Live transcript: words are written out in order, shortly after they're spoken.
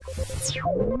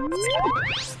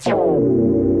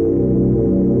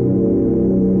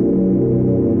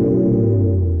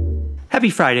Happy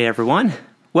Friday, everyone.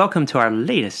 Welcome to our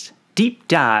latest deep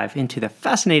dive into the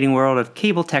fascinating world of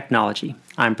cable technology.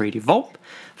 I'm Brady Volpe,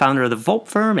 founder of the Volpe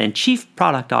firm and chief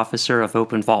product officer of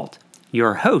OpenVault,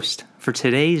 your host for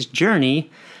today's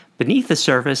journey beneath the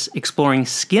surface, exploring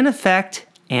skin effect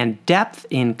and depth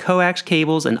in coax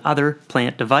cables and other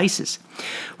plant devices.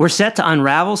 We're set to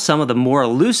unravel some of the more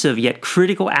elusive yet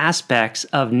critical aspects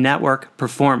of network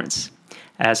performance.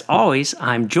 As always,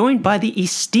 I'm joined by the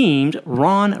esteemed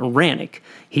Ron Rannick.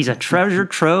 He's a treasure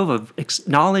trove of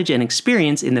knowledge and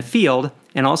experience in the field,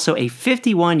 and also a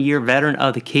 51-year veteran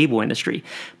of the cable industry.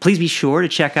 Please be sure to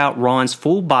check out Ron's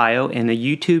full bio in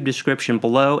the YouTube description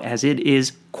below, as it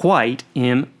is quite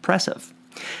impressive.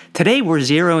 Today, we're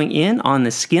zeroing in on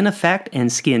the skin effect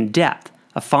and skin depth,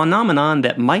 a phenomenon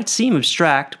that might seem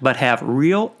abstract but have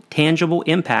real, tangible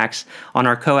impacts on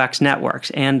our coax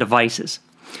networks and devices.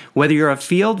 Whether you're a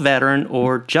field veteran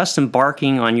or just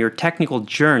embarking on your technical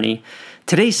journey,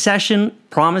 today's session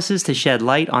promises to shed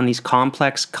light on these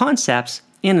complex concepts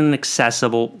in an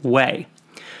accessible way.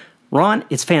 Ron,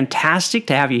 it's fantastic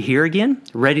to have you here again,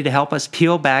 ready to help us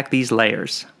peel back these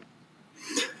layers.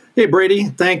 Hey, Brady,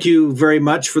 thank you very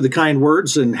much for the kind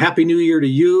words, and Happy New Year to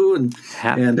you, and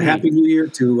Happy New Year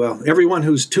to everyone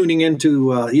who's tuning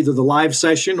into either the live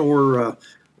session or a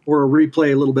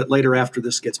replay a little bit later after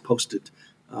this gets posted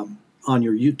on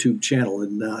your YouTube channel.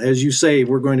 And as you say,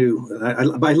 we're going to,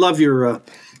 I love your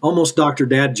almost Dr.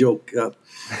 Dad joke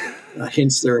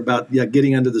hints there about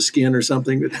getting under the skin or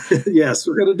something. Yes,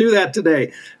 we're going to do that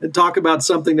today and talk about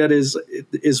something that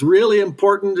is really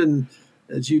important and,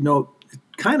 as you know,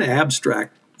 kind of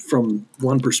abstract from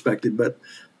one perspective, but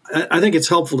I think it's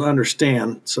helpful to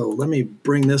understand. So let me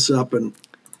bring this up and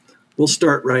we'll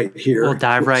start right here. We'll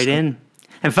dive right in.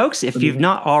 And folks, if you've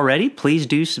not already, please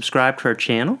do subscribe to our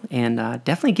channel and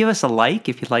definitely give us a like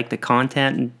if you like the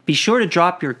content. And be sure to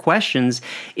drop your questions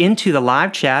into the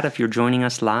live chat if you're joining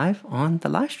us live on the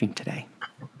live stream today.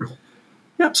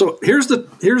 Yeah, so here's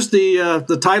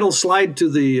the title slide to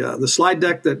the slide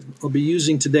deck that I'll be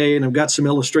using today, and I've got some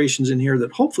illustrations in here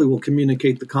that hopefully will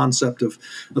communicate the concept of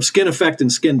skin effect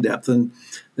and skin depth. And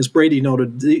as Brady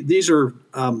noted, these are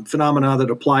phenomena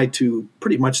that apply to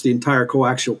pretty much the entire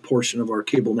coaxial portion of our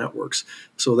cable networks.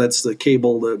 So that's the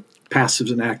cable, the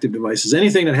passives and active devices.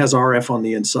 Anything that has RF on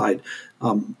the inside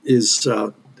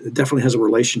definitely has a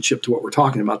relationship to what we're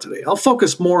talking about today. I'll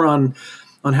focus more on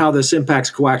how this impacts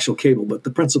coaxial cable, but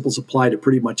the principles apply to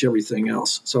pretty much everything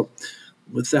else. So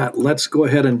with that, let's go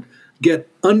ahead and get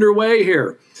underway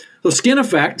here. The skin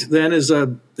effect then is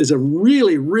a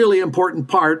really, really important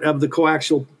part of the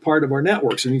coaxial part of our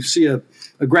networks. And you see a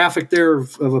graphic there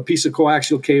of a piece of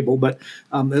coaxial cable, but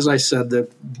as I said,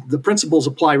 the principles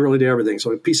apply really to everything.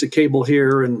 So a piece of cable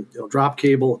here and drop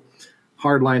cable,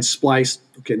 hardline splice.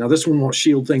 Okay, now this one won't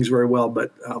shield things very well,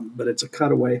 but it's a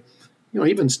cutaway.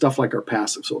 Even stuff like our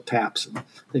passive, so taps and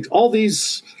things. All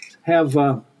these have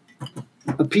a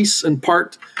piece and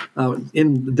part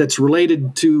that's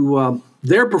related to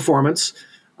their performance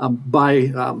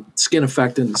by skin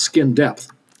effect and skin depth.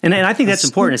 And I think that's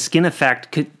important, a skin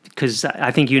effect, because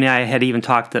I think you and I had even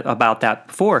talked about that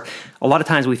before. A lot of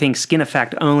times we think skin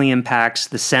effect only impacts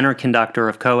the center conductor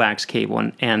of coax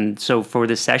cable. And so for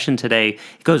this session today,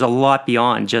 it goes a lot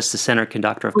beyond just the center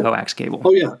conductor of coax cable.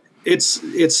 Oh, yeah.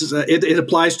 It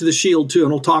applies to the shield too, and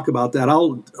we'll talk about that.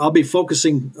 I'll be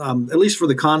focusing at least for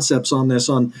the concepts on this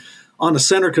on the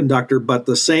center conductor, but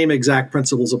the same exact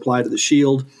principles apply to the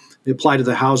shield. They apply to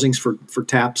the housings for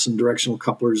taps and directional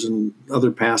couplers and other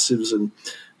passives and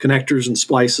connectors and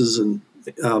splices and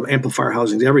amplifier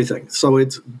housings, everything. So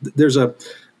there's an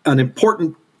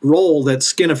important role that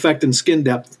skin effect and skin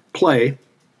depth play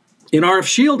in RF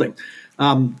shielding.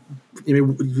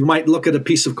 You might look at a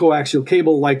piece of coaxial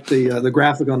cable like the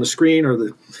graphic on the screen or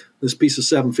this piece of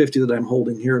 750 that I'm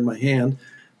holding here in my hand.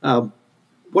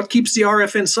 What keeps the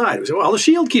RF inside? We say, well, the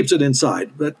shield keeps it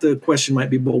inside. But the question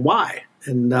might be, well, why?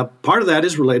 And part of that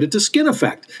is related to skin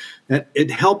effect.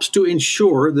 It helps to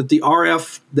ensure that the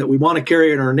RF that we want to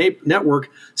carry in our network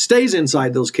stays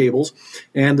inside those cables,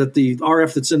 and that the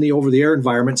RF that's in the over-the-air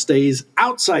environment stays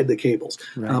outside the cables.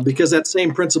 Right. Because that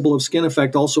same principle of skin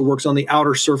effect also works on the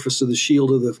outer surface of the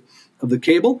shield of the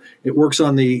cable. It works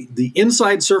on the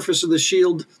inside surface of the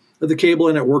shield of the cable,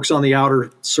 and it works on the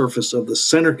outer surface of the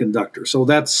center conductor. So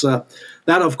that,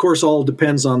 of course, all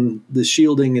depends on the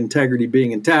shielding integrity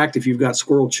being intact. If you've got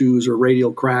squirrel chews or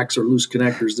radial cracks or loose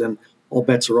connectors, then all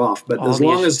bets are off. But as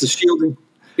long as the shielding,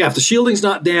 if the shielding's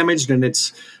not damaged and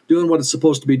it's doing what it's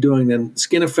supposed to be doing, then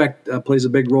skin effect plays a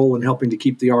big role in helping to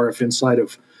keep the RF inside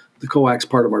of the coax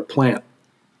part of our plant.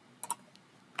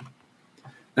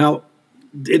 Now,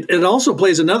 it also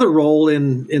plays another role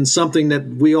in something that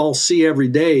we all see every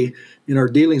day in our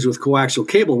dealings with coaxial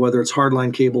cable, whether it's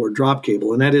hardline cable or drop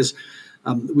cable, and that is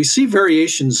we see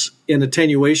variations in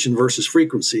attenuation versus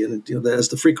frequency. And as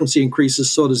the frequency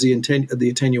increases, so does the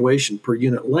attenuation per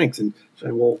unit length. And say,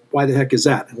 well, why the heck is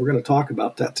that? And we're going to talk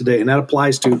about that today. And that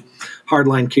applies to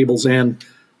hardline cables and,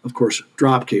 of course,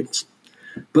 drop cables.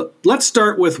 But let's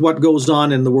start with what goes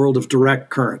on in the world of direct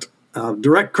current.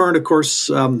 Direct current, of course,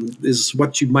 is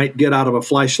what you might get out of a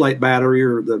flashlight battery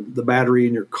or the battery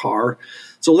in your car.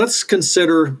 So let's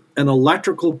consider an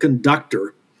electrical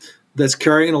conductor that's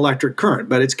carrying an electric current,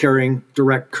 but it's carrying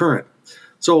direct current.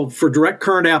 So for direct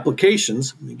current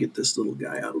applications, let me get this little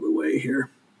guy out of the way here.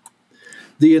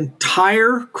 The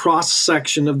entire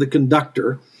cross-section of the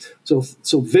conductor, so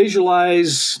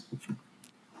visualize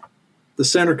the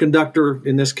center conductor,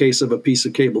 in this case, of a piece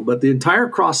of cable, but the entire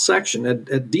cross-section at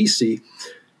DC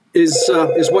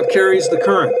is what carries the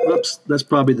current. Oops, that's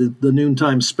probably the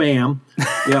noontime spam.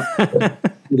 Yep,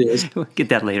 it is. We'll get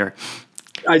that later.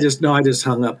 I just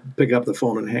hung up, pick up the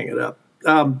phone and hang it up.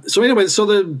 So anyway, so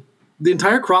the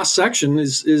entire cross-section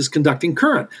is conducting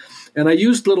current. And I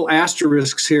used little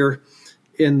asterisks here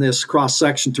in this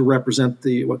cross-section to represent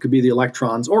what could be the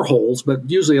electrons or holes, but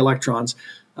usually electrons,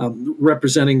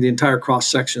 representing the entire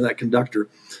cross-section of that conductor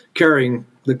carrying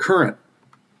the current.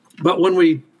 But when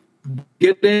we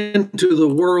get into the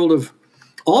world of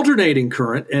alternating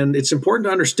current, and it's important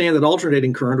to understand that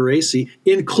alternating current, or AC,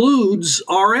 includes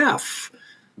RF.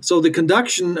 So the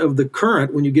conduction of the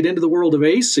current, when you get into the world of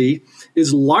AC,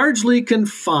 is largely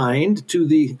confined to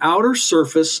the outer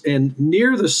surface and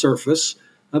near the surface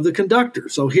of the conductor.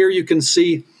 So here you can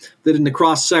see that in the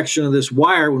cross-section of this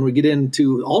wire, when we get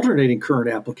into alternating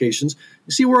current applications,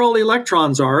 you see where all the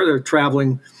electrons are. They're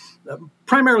traveling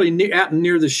primarily at and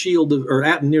near the shield or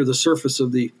at and near the surface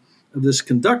of this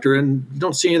conductor, and you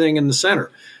don't see anything in the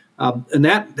center. And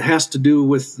that has to do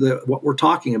with what we're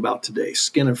talking about today,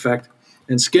 skin effect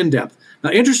and skin depth.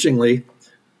 Now, interestingly,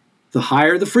 the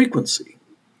higher the frequency,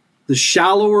 the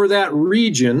shallower that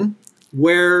region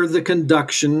where the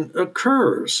conduction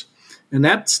occurs. And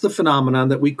that's the phenomenon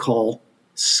that we call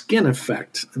skin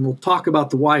effect. And we'll talk about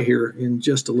the why here in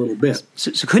just a little bit.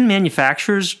 So couldn't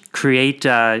manufacturers create,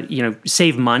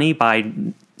 save money by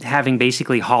having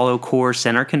basically hollow core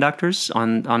center conductors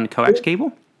on the coax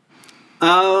cable?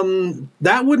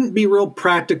 That wouldn't be real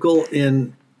practical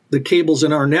in the cables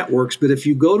in our networks, but if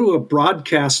you go to a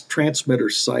broadcast transmitter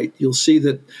site, you'll see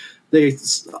that they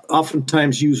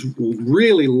oftentimes use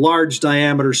really large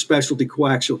diameter specialty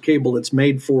coaxial cable that's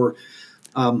made for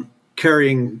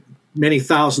carrying many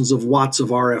thousands of watts of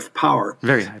RF power.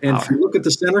 Very high power. And if you look at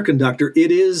the center conductor,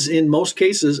 it is in most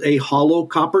cases a hollow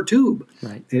copper tube,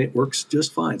 right, and it works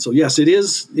just fine. So yes, it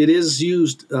is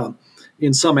used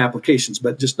in some applications,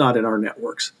 but just not in our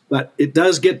networks. But it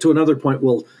does get to another point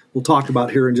we'll talk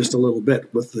about here in just a little bit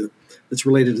that's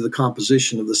related to the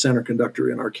composition of the center conductor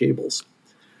in our cables.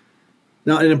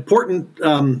 Now, an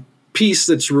important piece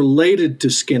that's related to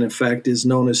skin effect is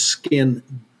known as skin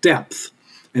depth.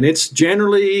 And it's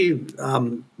generally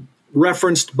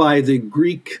referenced by the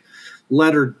Greek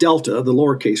letter delta, the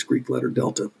lowercase Greek letter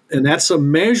delta. And that's a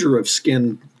measure of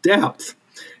skin depth.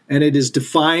 And it is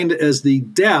defined as the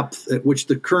depth at which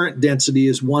the current density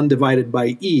is 1 divided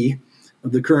by E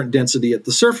of the current density at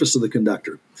the surface of the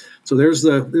conductor. So there's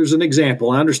an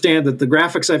example. I understand that the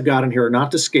graphics I've got in here are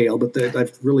not to scale, but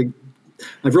I've really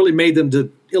made them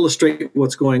to illustrate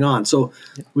what's going on. So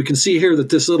we can see here that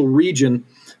this little region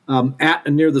at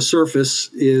and near the surface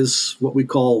is what we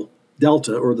call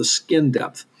delta, or the skin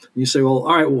depth. And you say, well,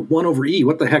 all right, 1 over E,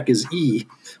 what the heck is E?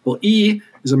 Well, E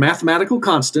is a mathematical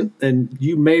constant, and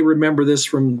you may remember this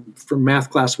from math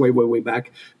class way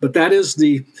back, but that is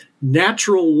the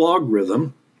natural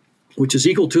logarithm, which is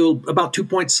equal to about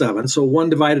 2.7. So 1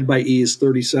 divided by E is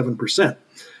 37%.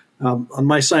 On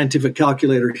my scientific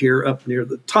calculator here up near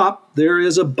the top, there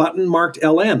is a button marked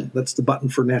LN. That's the button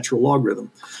for natural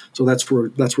logarithm. So that's where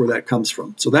that comes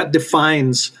from. So that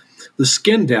defines the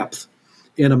skin depth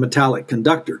in a metallic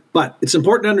conductor. But it's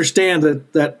important to understand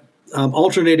that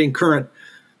alternating current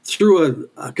through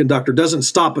a conductor doesn't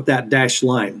stop at that dashed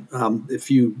line. If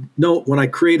you note, when I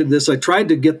created this, I tried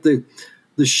to get the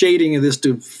shading of this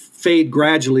to fade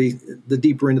gradually the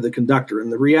deeper into the conductor.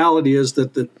 And the reality is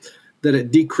that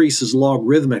it decreases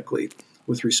logarithmically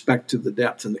with respect to the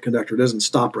depth, and the conductor doesn't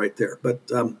stop right there. But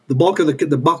the bulk of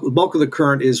the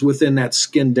current is within that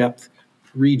skin depth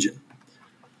region.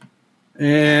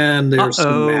 And there's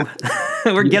some math.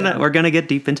 we're gonna get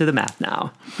deep into the math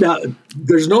now. Now,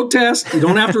 there's no test. You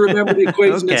don't have to remember the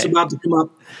equation that's Okay. about to come up.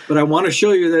 But I want to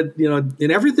show you that,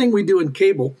 in everything we do in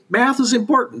cable, math is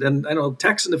important. And I know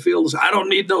techs in the field is, I don't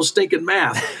need no stinking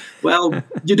math. Well,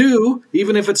 you do,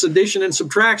 even if it's addition and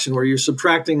subtraction, where you're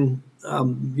subtracting,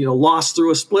 loss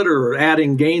through a splitter or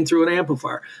adding gain through an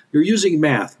amplifier. You're using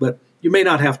math, but you may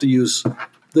not have to use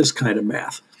this kind of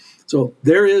math. So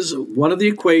there is one of the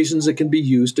equations that can be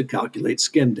used to calculate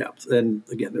skin depth. And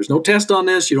again, there's no test on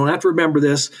this. You don't have to remember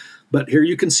this. But here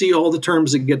you can see all the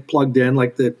terms that get plugged in,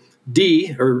 like the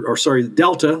the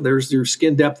delta. There's your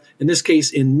skin depth, in this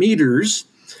case in meters.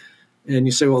 And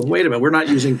you say, well, wait a minute, we're not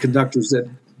using conductors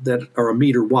that are a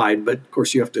meter wide. But of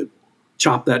course, you have to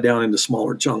chop that down into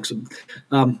smaller chunks.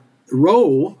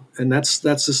 Rho, and that's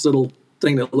this little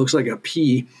thing that looks like a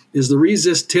P, is the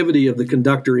resistivity of the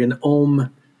conductor in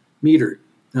ohm meter.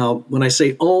 Now, when I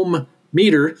say ohm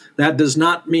meter, that does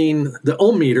not mean the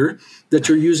ohm meter that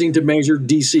you're using to measure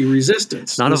DC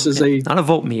resistance. Not a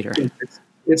voltmeter.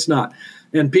 It's not.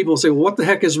 And people say, well, what the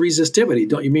heck is resistivity?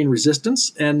 Don't you mean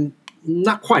resistance? And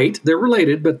not quite. They're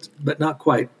related, but not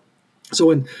quite.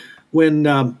 So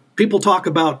when people talk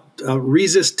about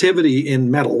resistivity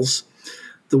in metals,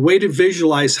 the way to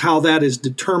visualize how that is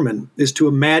determined is to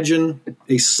imagine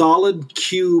a solid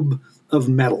cube of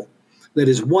metal that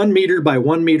is 1 meter by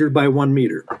 1 meter by 1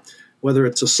 meter, whether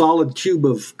it's a solid cube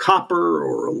of copper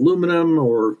or aluminum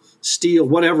or steel,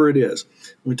 whatever it is.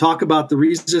 When we talk about the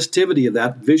resistivity of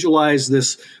that, visualize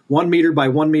this 1 meter by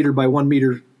 1 meter by 1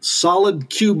 meter solid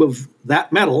cube of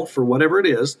that metal for whatever it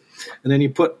is, and then you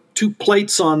put two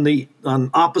plates on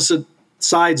opposite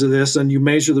sides of this, and you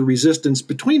measure the resistance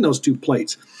between those two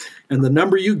plates. And the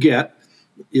number you get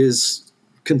is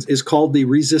called the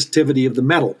resistivity of the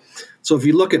metal. So if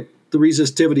you look at the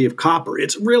resistivity of copper,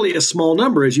 it's really a small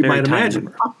number, as you might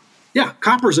imagine. Yeah,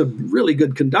 copper is a really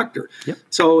good conductor. Yep.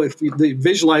 So if you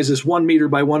visualize this 1 meter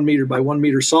by 1 meter by 1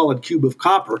 meter solid cube of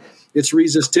copper, its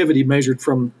resistivity measured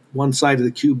from one side of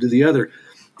the cube to the other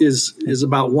is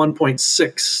about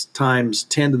 1.6 times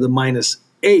 10 to the minus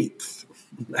eighth.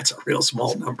 That's a real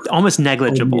small number. Almost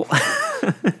negligible.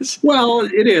 Well,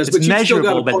 it is. It's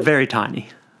measurable, but very tiny.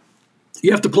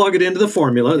 You have to plug it into the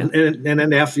formula, and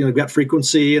then F, you've got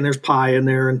frequency, and there's pi in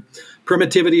there, and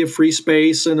permittivity of free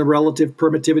space, and the relative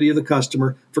permittivity of the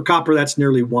customer. For copper, that's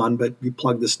nearly 1, but you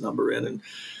plug this number in,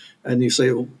 and you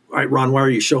say, well, all right, Ron, why are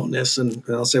you showing this? And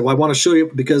I'll say, well, I want to show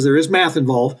you because there is math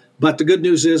involved, but the good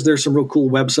news is there's some real cool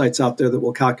websites out there that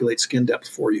will calculate skin depth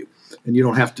for you, and you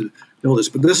don't have to know this.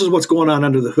 But this is what's going on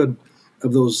under the hood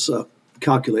of those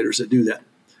calculators that do that.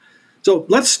 So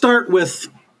let's start with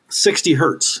 60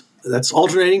 hertz. That's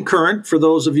alternating current. For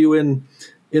those of you in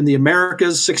the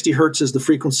Americas, 60 hertz is the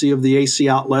frequency of the AC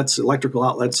outlets, electrical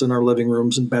outlets in our living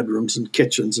rooms and bedrooms and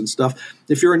kitchens and stuff.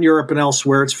 If you're in Europe and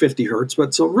elsewhere, it's 50 hertz, but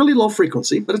it's a really low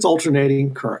frequency, but it's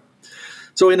alternating current.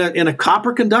 So in a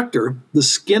copper conductor, the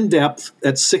skin depth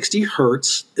at 60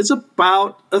 hertz is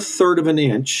about 1/3 of an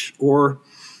inch, or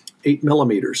 8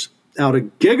 millimeters. Now,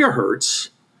 at gigahertz,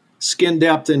 skin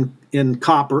depth in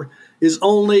copper is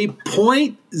only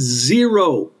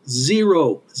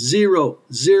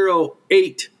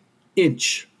 0.00008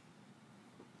 inch.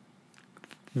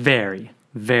 Very,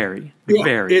 very,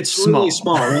 very it's small. really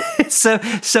small. Right?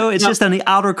 so it's just on the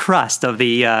outer crust of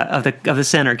the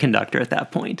center conductor at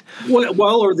that point.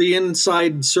 Well, or the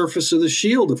inside surface of the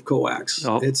shield of coax.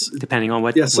 Oh, it's depending on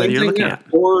whether you're looking at.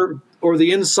 Or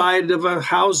the inside of a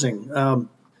housing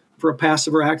for a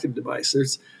passive or active device.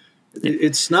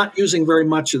 It's not using very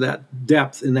much of that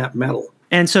depth in that metal.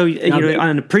 And so,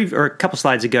 on a couple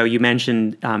slides ago, you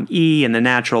mentioned E and the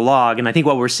natural log, and I think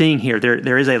what we're seeing here,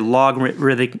 there is a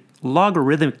logarithmic,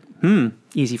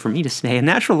 easy for me to say, a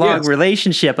natural log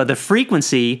relationship of the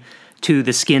frequency to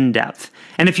the skin depth.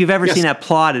 And if you've ever seen that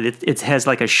plotted, it has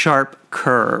like a sharp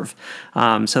curve.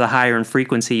 So the higher in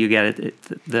frequency you get,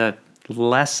 the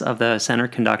less of the center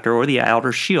conductor or the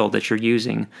outer shield that you're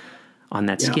using on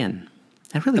that skin.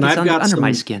 It really gets under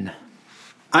my skin.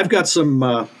 I've got some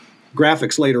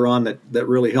graphics later on that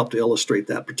really help to illustrate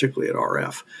that, particularly at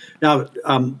RF. Now,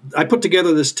 I put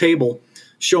together this table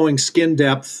showing skin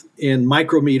depth in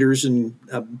micrometers, and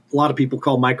a lot of people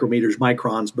call micrometers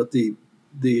microns, but the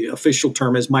official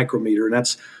term is micrometer, and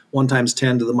that's 1 times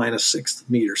 10 to the minus 6th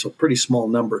meter, so pretty small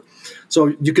number.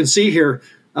 So you can see here,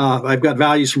 I've got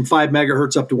values from 5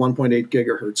 megahertz up to 1.8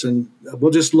 gigahertz, and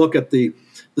we'll just look at the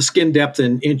skin depth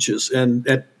in inches. And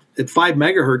at 5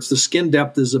 megahertz, the skin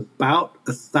depth is about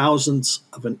 1,000th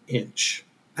of an inch.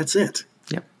 That's it.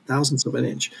 Yep. 1,000th of an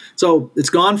inch. So it's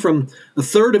gone from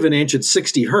 1/3 of an inch at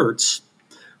 60 hertz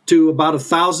to about a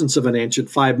thousandth of an inch at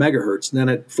 5 megahertz. And then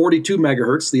at 42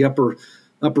 megahertz, the upper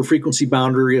frequency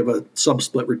boundary of a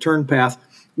subsplit return path,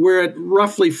 we're at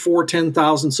roughly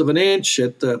 4/10,000ths of an inch.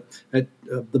 At the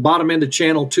bottom end of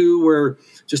channel 2, we're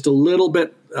just a little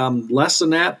bit less than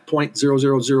that,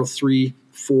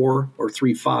 0.00034 or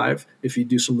 35, if you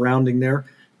do some rounding there.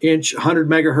 100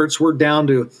 megahertz, we're down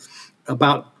to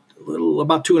about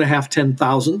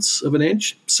 2.5/10,000ths of an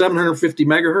inch. 750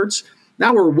 megahertz,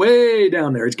 now we're way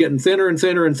down there. It's getting thinner and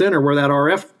thinner and thinner where that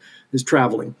RF is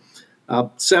traveling.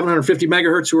 750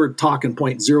 megahertz, we're talking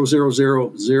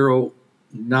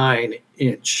 0.00009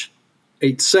 inch.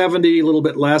 870, a little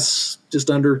bit less,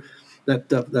 just under that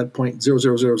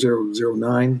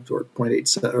 0.00009 or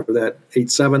 0.87 or that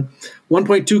 87.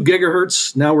 1.2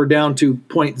 gigahertz, now we're down to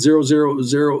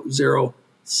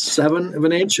 0.00007 of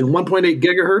an inch, and 1.8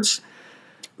 gigahertz, a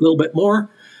little bit more.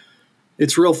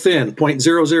 It's real thin,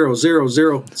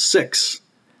 0.00006.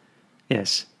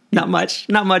 Yes, not much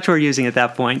we're using at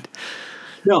that point.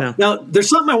 No. Now, there's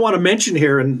something I want to mention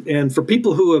here, and for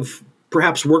people who have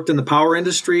perhaps worked in the power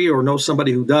industry or know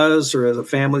somebody who does, or as a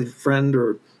family friend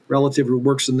or relative who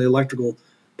works in the electrical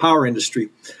power industry,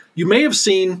 you may have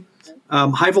seen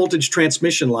high voltage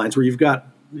transmission lines where you've got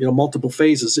multiple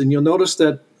phases, and you'll notice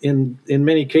that in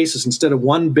many cases, instead of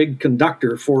one big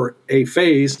conductor for a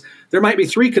phase, there might be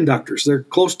 3 conductors. They're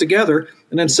close together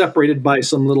and then separated by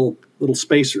some little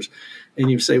spacers. And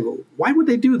you say, well, why would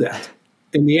they do that?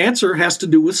 And the answer has to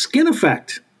do with skin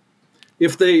effect.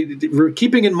 If they were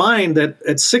keeping in mind that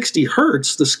at 60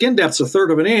 hertz, the skin depth's a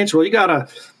third of an inch, well, you got a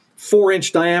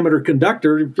 4-inch diameter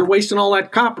conductor, you're wasting all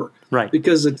that copper. Right.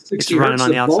 Because at 60 hertz, on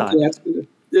the outside.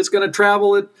 It's going to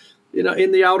travel at,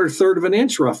 in the outer third of an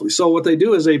inch roughly. So what they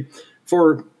do is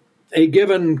for a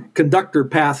given conductor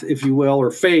path, if you will,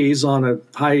 or phase on a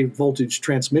high voltage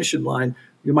transmission line,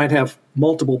 you might have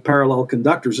multiple parallel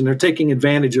conductors, and they're taking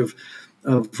advantage of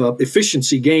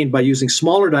efficiency gained by using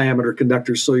smaller diameter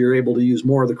conductors, so you're able to use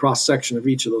more of the cross section of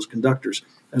each of those conductors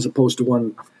as opposed to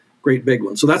one great big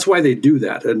one. So that's why they do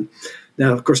that. And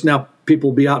now, of course, people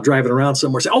will be out driving around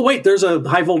somewhere and say, oh, wait, there's a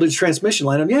high voltage transmission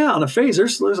line. And yeah, on a phase,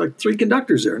 there's like 3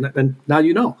 conductors there. And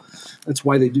now that's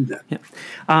why they do that. Yeah.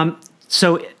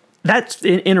 So that's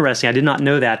interesting. I did not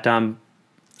know that on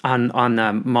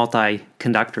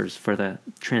multi-conductors for the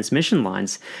transmission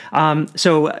lines.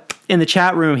 So in the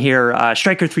chat room here,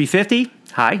 Striker350,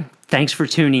 hi, thanks for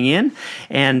tuning in.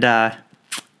 And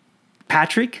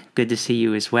Patrick, good to see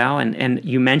you as well. And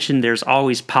you mentioned there's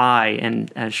always pi, and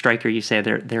Striker, you say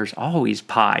there's always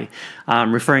pi,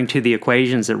 referring to the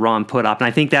equations that Ron put up. And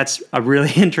I think that's a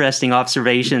really interesting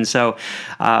observation. So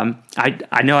I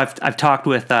know I've talked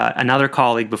with another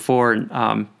colleague before,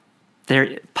 and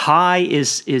pi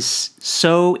is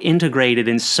so integrated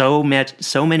in so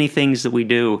many things that we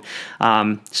do,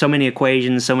 so many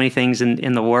equations, so many things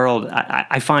in the world.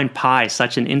 I find pi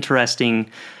such an interesting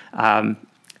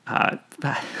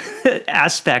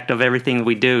aspect of everything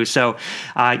we do. So,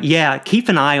 keep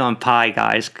an eye on pi,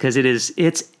 guys, because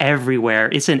it's everywhere.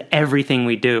 It's in everything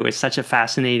we do. It's such a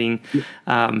fascinating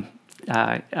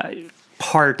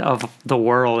part of the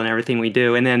world and everything we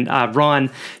do. And then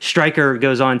Ron Stryker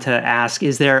goes on to ask,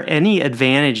 is there any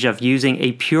advantage of using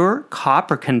a pure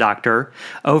copper conductor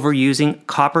over using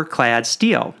copper-clad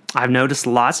steel? I've noticed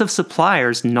lots of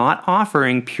suppliers not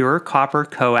offering pure copper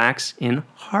coax in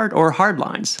hard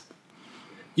lines.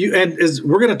 As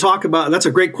we're going to talk about, that's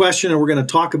a great question, and we're going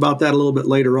to talk about that a little bit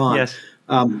later on. Yes.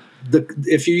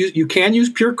 If you can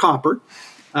use pure copper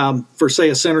for, say,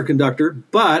 a center conductor,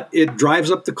 but it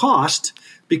drives up the cost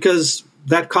because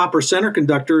that copper center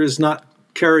conductor is not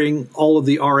carrying all of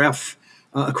the RF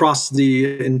across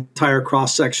the entire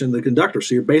cross section of the conductor.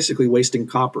 So you're basically wasting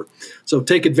copper. So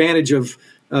take advantage of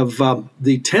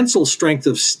the tensile strength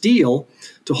of steel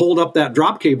to hold up that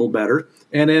drop cable better,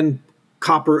 and then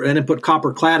put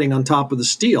copper cladding on top of the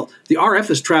steel. The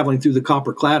RF is traveling through the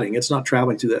copper cladding. It's not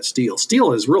traveling through that steel.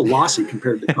 Steel is real lossy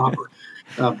compared to copper.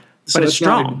 But it's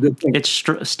strong.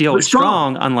 Steel is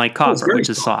strong, unlike copper, which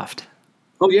is soft.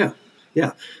 Oh yeah.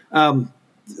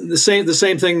 The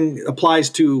same thing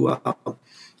applies to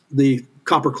the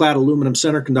copper-clad aluminum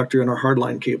center conductor in our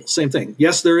hardline cable. Same thing.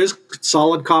 Yes, there is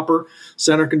solid copper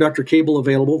center conductor cable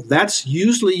available. That's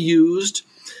usually used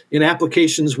in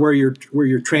applications where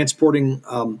you're transporting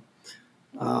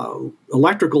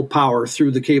electrical power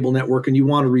through the cable network, and you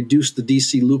want to reduce the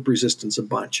DC loop resistance a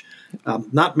bunch.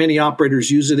 Not many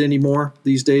operators use it anymore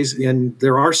these days, and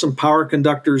there are some power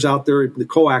conductors out there, the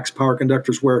coax power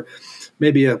conductors, where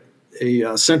maybe a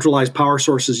centralized power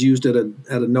source is used at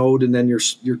a node, and then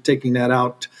you're taking that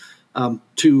out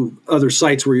to other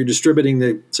sites where you're distributing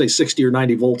the, say, 60 or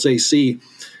 90 volts AC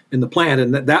in the plant,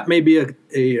 and that may be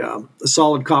a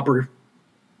solid copper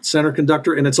center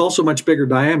conductor, and it's also much bigger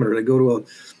diameter. They go to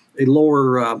a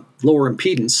lower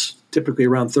impedance, typically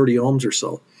around 30 ohms or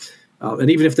so. And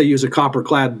even if they use a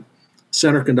copper-clad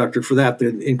center conductor for that,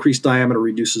 the increased diameter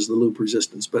reduces the loop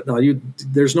resistance. But no,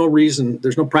 there's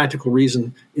no practical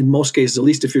reason in most cases, at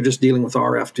least if you're just dealing with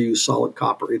RF, to use solid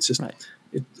copper. It's just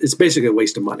it's basically a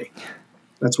waste of money.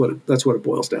 That's what it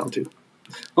boils down to.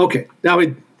 Okay, now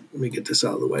let me get this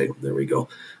out of the way. There we go.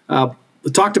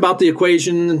 We talked about the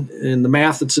equation and the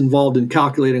math that's involved in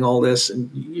calculating all this, and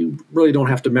you really don't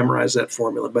have to memorize that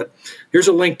formula. But here's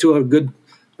a link to a good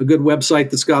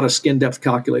website that's got a skin depth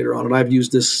calculator on it. I've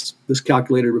used this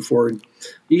calculator before.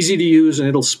 Easy to use, and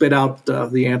it'll spit out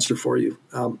the answer for you.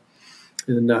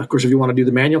 Of course, if you want to do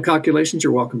the manual calculations,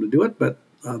 you're welcome to do it. But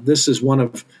this is one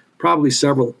of probably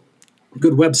several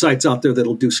good websites out there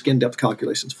that'll do skin depth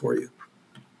calculations for you.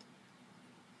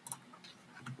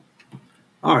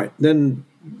 All right, then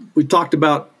we talked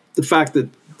about the fact that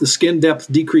the skin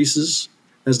depth decreases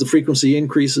as the frequency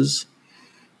increases.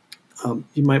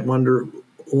 You might wonder,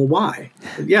 well, why?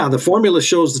 Yeah, the formula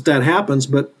shows that happens,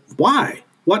 but why?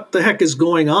 What the heck is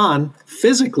going on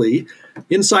physically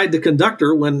inside the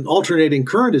conductor when alternating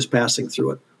current is passing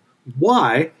through it?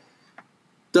 Why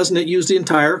doesn't it use the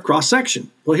entire cross-section?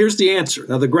 Well, here's the answer.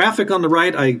 Now, the graphic on the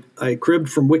right, I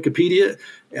cribbed from Wikipedia,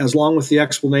 as long with the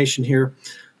explanation here.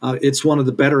 It's one of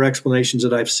the better explanations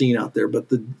that I've seen out there. But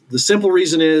the simple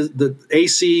reason is that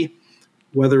AC,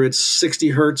 whether it's 60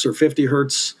 hertz or 50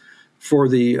 hertz for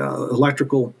the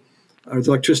electrical or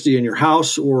the electricity in your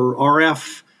house, or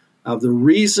RF, the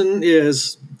reason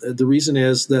is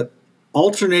that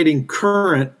alternating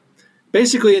current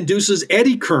basically induces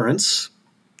eddy currents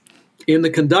in the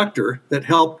conductor that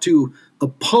help to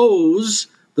oppose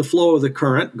the flow of the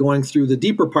current going through the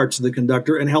deeper parts of the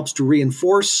conductor and helps to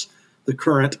reinforce the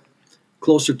current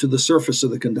closer to the surface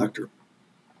of the conductor.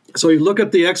 So you look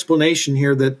at the explanation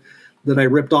here that I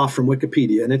ripped off from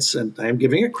Wikipedia, and I'm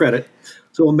giving it credit.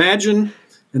 So imagine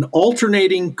an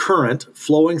alternating current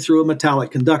flowing through a metallic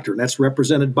conductor, and that's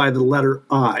represented by the letter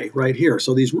I right here.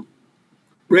 So these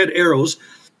red arrows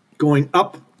going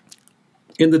up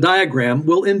in the diagram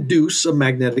will induce a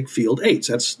magnetic field H.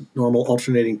 That's normal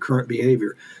alternating current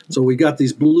behavior. So we got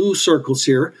these blue circles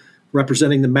here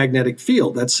representing the magnetic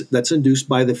field that's induced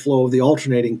by the flow of the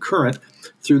alternating current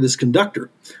through this conductor.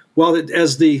 Well,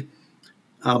 as the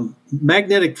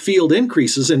magnetic field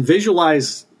increases, and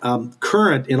visualize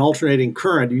current in alternating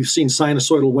current, you've seen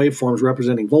sinusoidal waveforms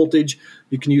representing voltage.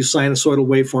 You can use sinusoidal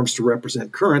waveforms to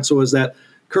represent current. So as that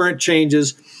current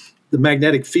changes, the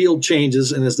magnetic field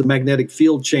changes, and as the magnetic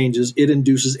field changes, it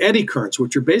induces eddy currents,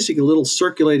 which are basically little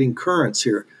circulating currents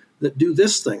here that do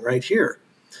this thing right here.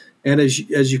 And as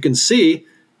you can see,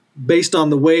 based on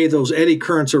the way those eddy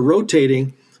currents are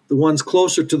rotating, the ones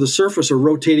closer to the surface are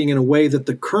rotating in a way that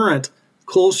the current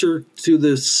closer to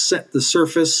the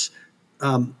surface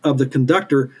of the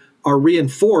conductor are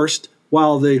reinforced,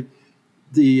 while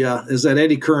as that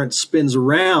eddy current spins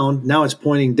around, now it's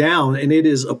pointing down, and it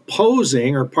is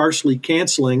opposing or partially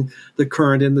canceling the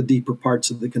current in the deeper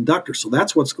parts of the conductor. So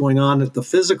that's what's going on at the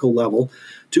physical level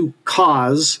to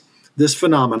cause this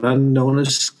phenomenon known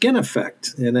as skin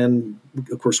effect. And then,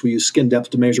 of course, we use skin depth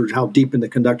to measure how deep in the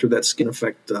conductor that skin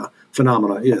effect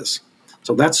phenomena is.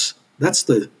 So that's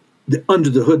the under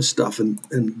the hood stuff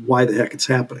and why the heck it's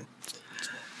happening.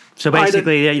 So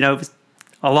basically,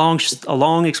 a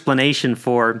long explanation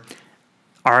for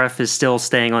RF is still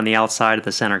staying on the outside of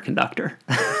the center conductor.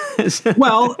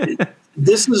 Well, it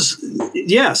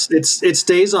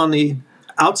stays on the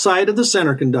outside of the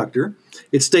center conductor.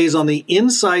 It stays on the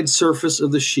inside surface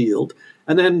of the shield,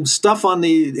 and then stuff in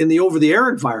the over-the-air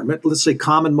environment, let's say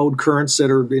common mode currents that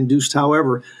are induced,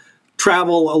 however,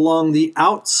 travel along the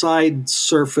outside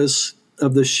surface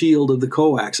of the shield of the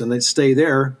coax, and they stay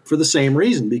there for the same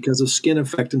reason, because of skin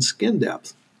effect and skin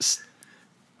depth.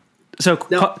 So,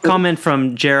 comment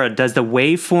from Jared: does the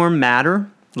waveform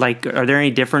matter? Like, are there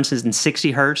any differences in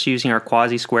 60 hertz using our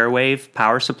quasi-square wave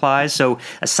power supplies? So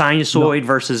a sinusoid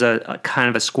versus a kind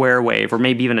of a square wave, or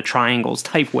maybe even a triangles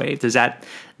type wave. Does that?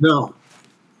 No.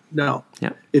 Yeah.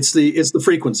 It's the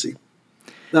frequency.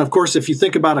 Now, of course, if you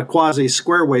think about a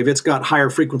quasi-square wave, it's got higher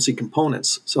frequency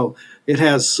components. So it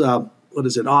has odd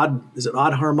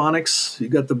harmonics? You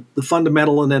got the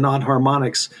fundamental and then odd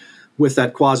harmonics with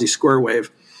that quasi-square wave.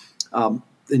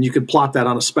 And you can plot that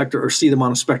on a spectrum or see them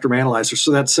on a spectrum analyzer.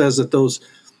 So that says that those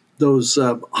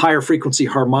higher frequency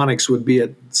harmonics would be at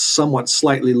somewhat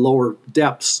slightly lower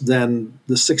depths than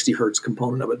the 60 hertz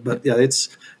component of it. But yeah, it's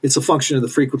a function of the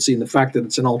frequency and the fact that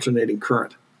it's an alternating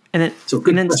current. And then,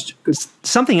 question.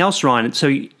 Something else, Ron. So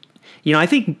I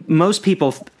think most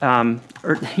people,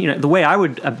 the way I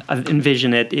would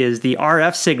envision it is the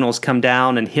RF signals come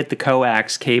down and hit the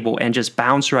coax cable and just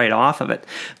bounce right off of it.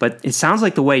 But it sounds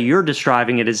like the way you're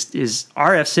describing it is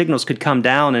RF signals could come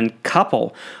down and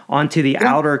couple onto the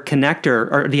outer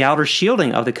connector or the outer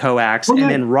shielding of the coax and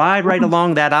then ride right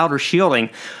along that outer shielding,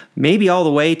 maybe all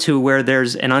the way to where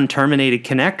there's an unterminated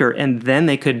connector, and then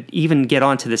they could even get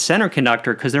onto the center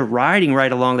conductor because they're riding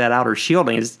right along that outer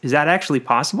shielding. Is that actually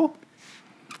possible?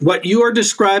 What you are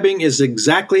describing is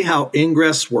exactly how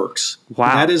ingress works.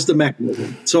 Wow. That is the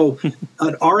mechanism. So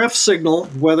an RF signal,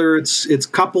 whether it's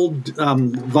coupled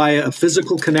via a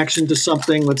physical connection to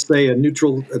something, let's say a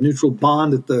neutral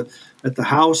bond at the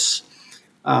house,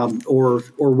 or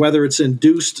whether it's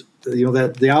induced,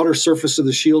 that the outer surface of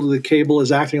the shield of the cable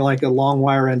is acting like a long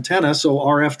wire antenna, so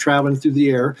RF traveling through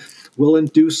the air will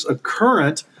induce a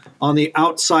current on the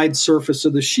outside surface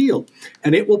of the shield,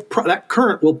 and that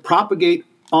current will propagate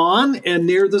on and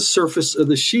near the surface of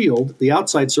the shield, the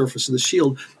outside surface of the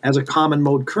shield, as a common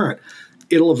mode current.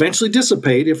 It'll eventually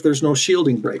dissipate if there's no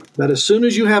shielding break. But as soon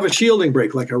as you have a shielding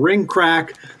break, like a ring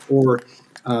crack or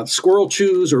squirrel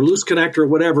chews or loose connector or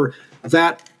whatever,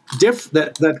 that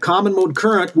common mode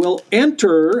current will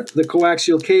enter the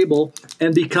coaxial cable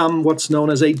and become what's known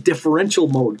as a differential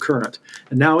mode current.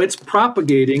 And now it's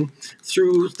propagating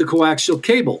through the coaxial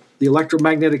cable, the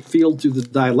electromagnetic field through the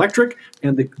dielectric,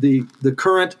 and the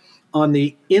current on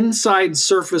the inside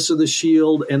surface of the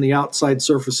shield and the outside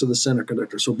surface of the center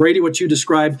conductor. So, Brady, what you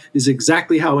described is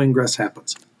exactly how ingress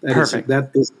happens. Perfect.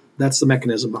 That's the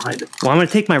mechanism behind it. Well, I'm going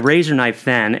to take my razor knife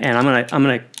then, and I'm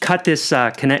going to cut this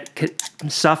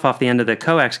stuff off the end of the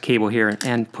coax cable here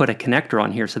and put a connector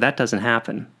on here, so that doesn't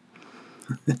happen.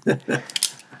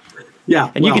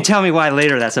 Yeah, and you can tell me why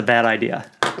later that's a bad idea.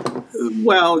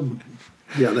 Well,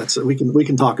 yeah, we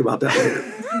can talk about that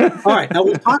later. All right, now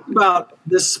we've talked about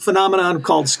this phenomenon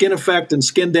called skin effect and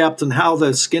skin depth, and how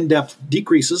the skin depth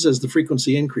decreases as the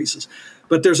frequency increases.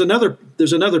 But there's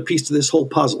another piece to this whole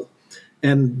puzzle.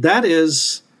 And that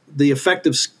is the impact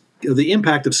of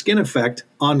skin effect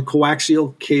on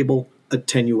coaxial cable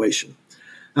attenuation.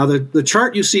 Now, the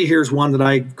chart you see here is one that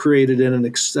I created in an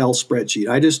Excel spreadsheet.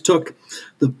 I just took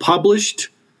the published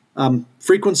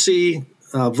frequency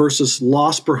versus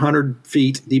loss per 100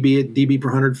 feet, dB per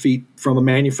 100 feet from a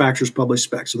manufacturer's published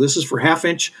spec. So this is for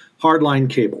half-inch hardline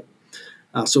cable.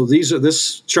 So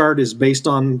this chart is based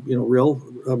on real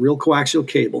coaxial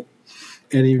cable.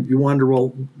 And you wonder,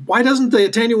 well, why doesn't the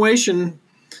attenuation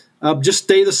just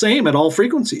stay the same at all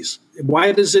frequencies?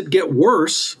 Why does it get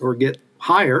worse or get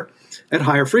higher at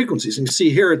higher frequencies? And you see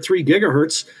here at 3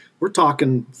 gigahertz, we're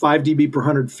talking 5 dB per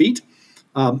 100 feet.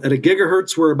 At a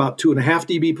gigahertz, we're about 2.5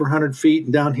 dB per 100 feet.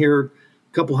 And down here,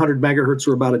 a couple hundred megahertz,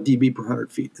 we're about a dB per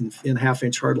 100 feet in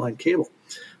half-inch hardline cable.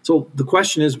 So the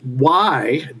question is,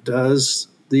 why does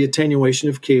the attenuation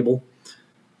of cable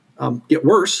get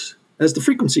worse as the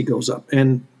frequency goes up?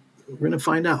 And we're going to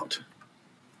find out.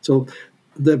 So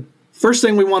the first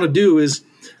thing we want to do is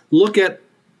look at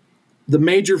the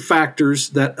major factors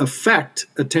that affect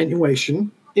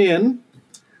attenuation in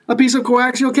a piece of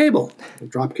coaxial cable, a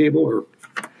drop cable or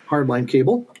hardline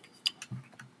cable.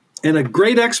 And a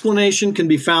great explanation can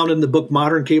be found in the book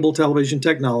Modern Cable Television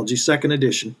Technology, 2nd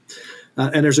edition.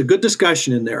 And there's a good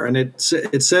discussion in there. And it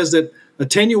says that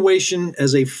attenuation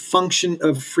as a function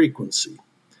of frequency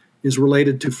is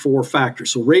related to 4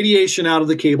 factors. So radiation out of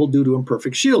the cable due to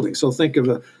imperfect shielding. So think of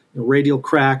a radial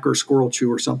crack or squirrel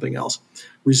chew or something else.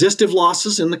 Resistive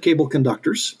losses in the cable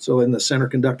conductors, so in the center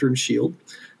conductor and shield.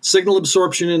 Signal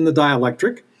absorption in the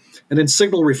dielectric. And then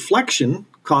signal reflection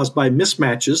caused by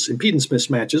mismatches, impedance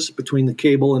mismatches between the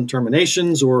cable and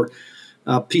terminations, or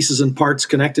pieces and parts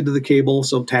connected to the cable,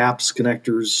 so taps,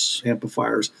 connectors,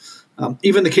 amplifiers.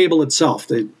 Even the cable itself,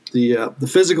 the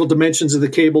physical dimensions of the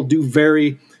cable do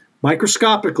vary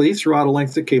microscopically throughout a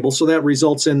length of cable, so that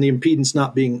results in the impedance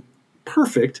not being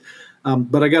perfect.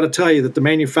 But I got to tell you that the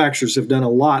manufacturers have done a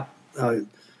lot,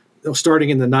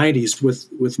 starting in the 90s,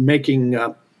 with making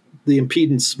the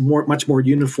impedance much more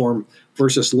uniform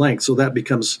versus length, so that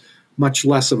becomes much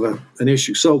less of an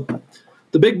issue. So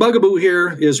the big bugaboo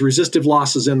here is resistive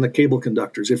losses in the cable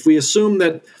conductors. If we assume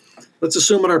that, let's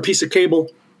assume that our piece of cable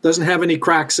doesn't have any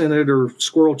cracks in it or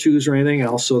squirrel chews or anything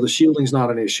else, so the shielding's not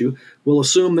an issue. We'll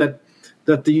assume that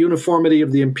the uniformity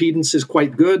of the impedance is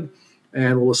quite good,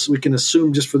 and we can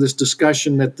assume just for this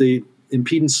discussion that the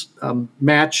impedance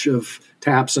match of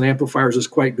taps and amplifiers is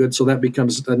quite good, so that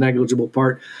becomes a negligible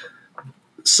part.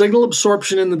 Signal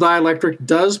absorption in the dielectric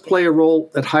does play a role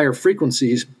at higher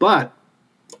frequencies, but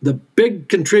the big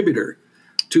contributor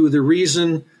to the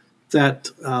reason that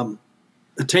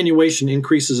attenuation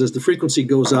increases as the frequency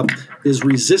goes up is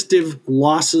resistive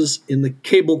losses in the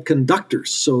cable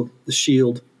conductors, so the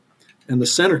shield and the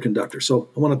center conductor. So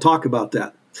I want to talk about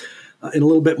that in a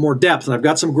little bit more depth, and I've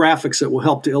got some graphics that will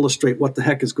help to illustrate what the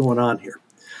heck is going on here.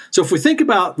 So if we think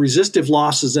about resistive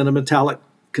losses in a metallic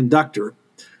conductor,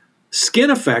 skin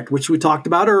effect, which we talked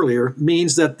about earlier,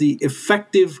 means that the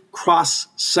effective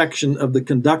cross-section of the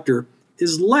conductor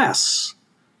is less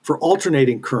for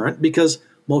alternating current because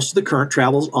most of the current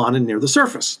travels on and near the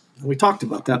surface. And we talked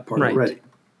about that part already.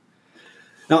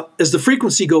 Now, as the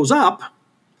frequency goes up,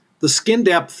 the skin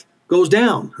depth goes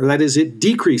down, or that is, it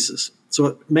decreases. So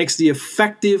it makes the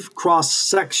effective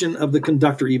cross-section of the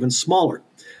conductor even smaller.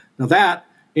 Now that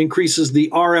increases the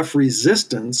RF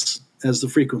resistance as the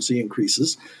frequency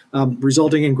increases,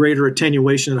 resulting in greater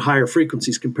attenuation at higher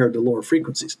frequencies compared to lower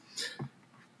frequencies.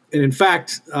 And in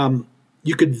fact,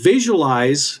 you could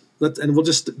visualize, and we'll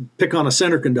just pick on a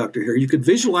center conductor here. You could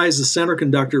visualize the center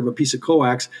conductor of a piece of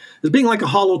coax as being like a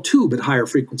hollow tube at higher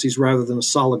frequencies rather than a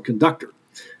solid conductor.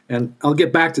 And I'll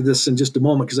get back to this in just a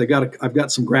moment because I've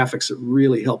got some graphics that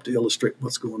really help to illustrate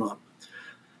what's going on.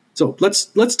 So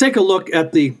let's take a look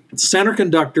at the center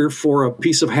conductor for a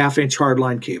piece of half-inch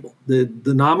hardline cable. The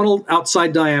nominal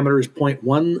outside diameter is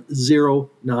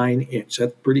 0.109 inch.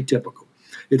 That's pretty typical.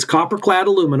 It's copper-clad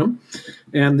aluminum,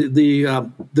 and the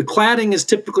cladding is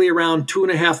typically around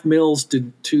 2.5 mils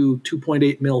to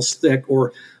 2.8 mils thick,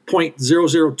 or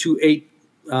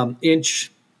 0.0028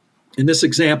 inch in this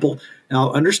example.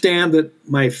 Now, understand that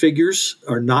my figures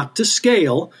are not to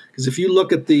scale, because if you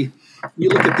look at the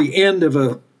end of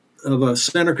a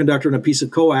center conductor in a piece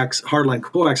of coax, hardline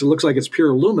coax, it looks like it's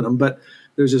pure aluminum, but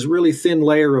there's this really thin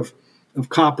layer of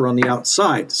copper on the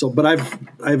outside. So, but I've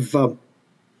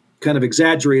kind of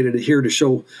exaggerated it here to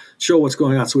show what's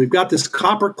going on. So we've got this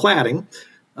copper cladding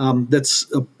that's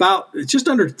just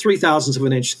under 0.03 of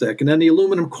an inch thick, and then the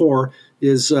aluminum core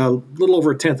is a little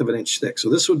over 1/10 of an inch thick. So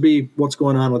this would be what's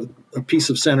going on with a piece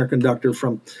of center conductor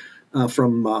from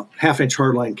half-inch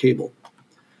hardline cable.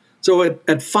 So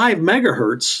at 5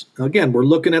 megahertz, again, we're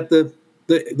looking at the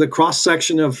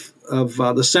cross-section of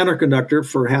the center conductor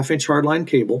for half-inch hardline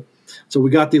cable. So we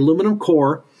got the aluminum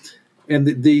core, and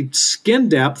the skin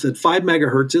depth at 5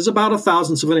 megahertz is about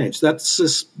 1/1000th of an inch. That's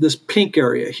this pink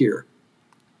area here.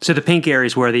 So the pink area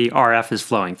is where the RF is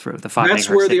flowing through, the 5 That's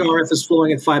megahertz where the signal. RF is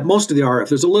flowing at 5. Most of the RF.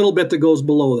 There's a little bit that goes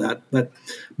below that, but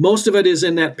most of it is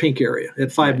in that pink area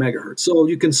at 5 megahertz. So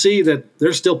you can see that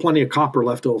there's still plenty of copper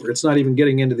left over. It's not even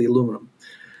getting into the aluminum.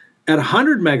 At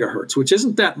 100 megahertz, which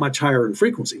isn't that much higher in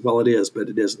frequency, well, it is, but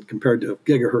it isn't compared to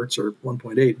gigahertz or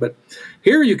 1.8. But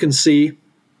here you can see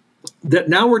that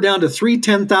now we're down to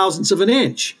 0.03 of an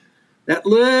inch. That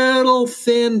little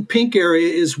thin pink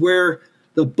area is where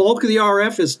the bulk of the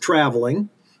RF is traveling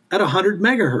at 100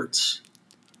 megahertz.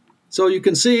 So you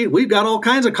can see we've got all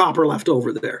kinds of copper left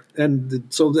over there. And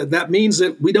so that means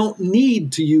that we don't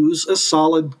need to use a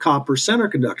solid copper center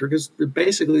conductor because we're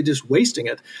basically just wasting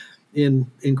it in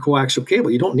coaxial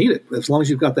cable. You don't need it as long as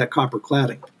you've got that copper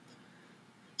cladding.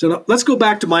 So now let's go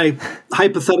back to my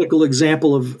hypothetical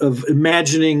example of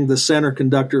imagining the center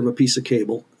conductor of a piece of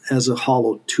cable as a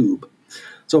hollow tube.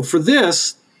 So for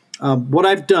this, what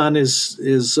I've done is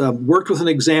worked with an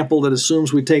example that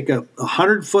assumes we take a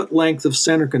 100-foot length of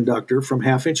center conductor from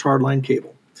half-inch hardline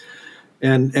cable.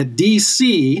 And at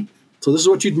DC, so this is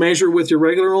what you'd measure with your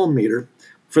regular ohm meter,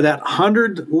 for that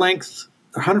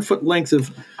 100-foot length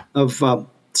of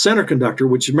center conductor,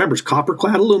 which remember is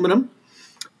copper-clad aluminum,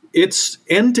 its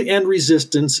end-to-end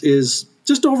resistance is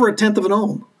just over 1/10 of an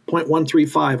ohm,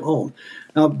 0.135 ohm.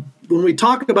 Now, when we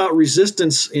talk about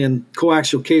resistance in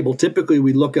coaxial cable, typically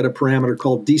we look at a parameter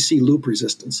called DC loop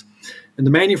resistance. And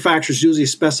the manufacturers usually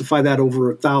specify that over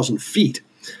 1,000 feet.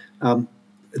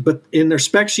 But in their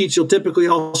spec sheets, you'll typically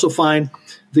also find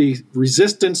the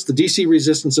resistance, the DC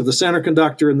resistance of the center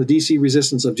conductor and the DC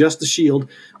resistance of just the shield.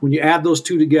 When you add those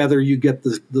two together, you get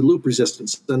the loop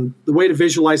resistance. And the way to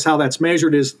visualize how that's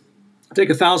measured is take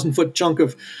a 1,000-foot chunk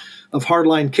of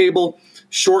hardline cable,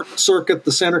 short circuit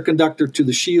the center conductor to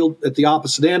the shield at the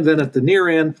opposite end, then at the near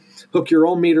end, hook your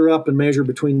ohm meter up and measure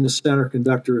between the center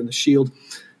conductor and the shield.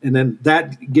 And then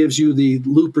that gives you the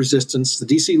loop resistance, the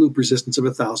DC loop resistance of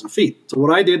 1,000 feet. So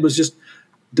what I did was just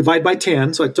divide by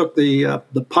 10. So I took the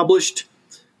published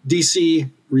DC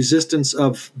resistance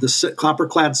of the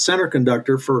copper-clad center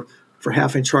conductor for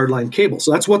half-inch hardline cable.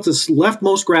 So that's what this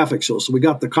leftmost graphic shows. So we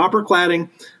got the copper cladding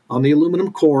on the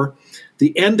aluminum core,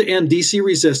 the end-to-end DC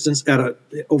resistance at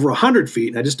over 100 feet,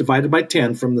 and I just divided by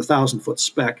 10 from the 1,000-foot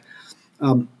spec.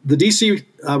 The DC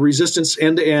resistance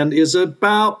end-to-end is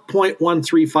about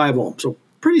 0.135 ohm, so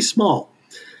pretty small.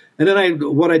 And then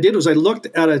what I did was I looked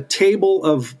at a table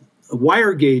of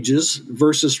wire gauges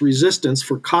versus resistance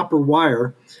for copper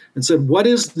wire and said, what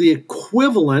is the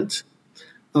equivalent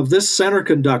of this center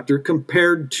conductor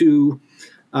compared to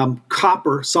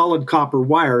solid copper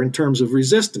wire in terms of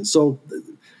resistance? So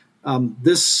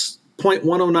this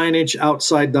 0.109 inch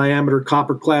outside diameter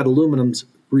copper clad aluminum's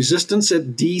resistance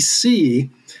at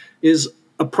DC is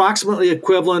approximately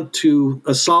equivalent to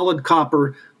a solid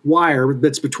copper wire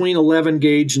that's between 11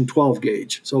 gauge and 12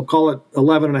 gauge. So call it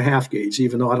 11 and a half gauge,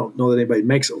 even though I don't know that anybody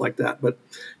makes it like that, but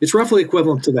it's roughly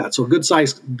equivalent to that. So good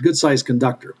size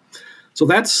conductor. So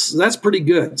that's pretty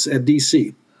good at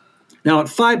DC. Now at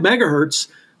 5 megahertz,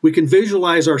 we can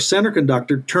visualize our center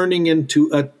conductor turning into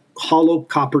a hollow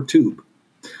copper tube.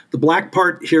 The black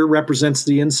part here represents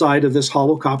the inside of this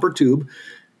hollow copper tube,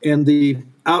 and the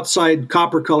outside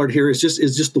copper colored here is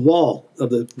just the wall of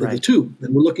the tube,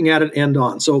 and we're looking at it end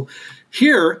on. So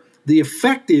here, the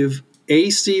effective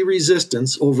AC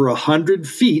resistance over 100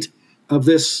 feet of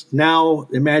this now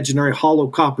imaginary hollow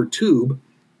copper tube,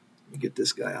 let me get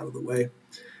this guy out of the way,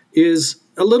 is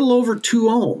a little over 2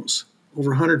 ohms over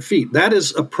 100 feet. That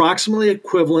is approximately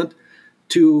equivalent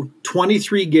to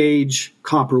 23 gauge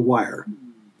copper wire.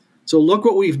 So look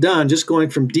what we've done, just going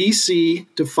from DC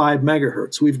to 5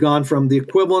 megahertz. We've gone from the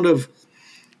equivalent of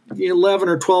 11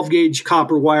 or 12 gauge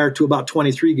copper wire to about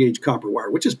 23 gauge copper wire,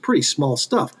 which is pretty small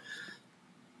stuff.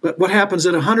 But what happens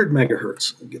at 100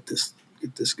 megahertz? Get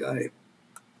this guy.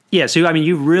 Yeah, so I mean,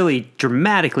 you really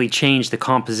dramatically changed the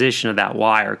composition of that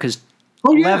wire, because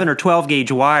 11 or 12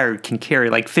 gauge wire can carry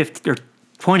like 50 or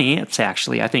 20 amps,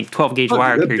 actually. I think 12 gauge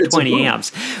wire carries 20 amps,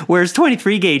 whereas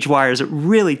 23 gauge wire is a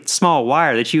really small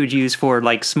wire that you would use for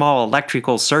like small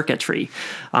electrical circuitry.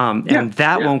 And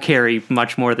that won't carry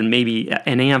much more than maybe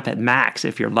an amp at max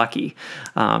if you're lucky.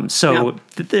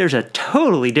 There's a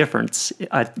totally difference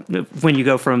when you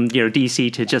go from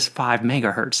DC to just 5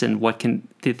 megahertz, and what can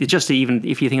just even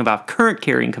if you think about current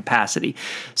carrying capacity.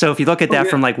 So if you look at that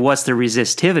from like what's the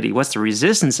resistivity, what's the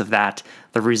resistance of that,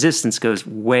 the resistance goes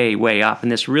way, way up.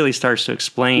 And this really starts to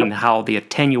explain how the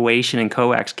attenuation in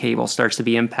coax cable starts to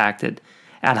be impacted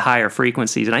at higher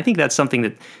frequencies. And I think that's something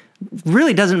that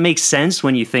really doesn't make sense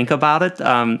when you think about it,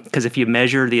 because if you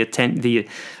measure the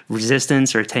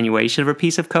resistance or attenuation of a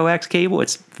piece of coax cable,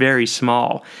 it's very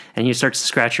small, and you start to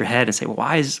scratch your head and say, well,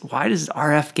 why does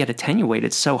RF get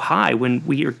attenuated so high when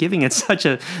we are giving it such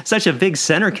a big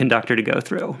center conductor to go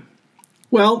through?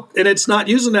 Well, and it's not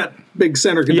using that big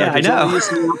center conductor. Yeah, I know.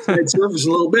 It's only using the outside surface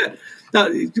a little bit. Now,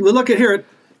 we look at here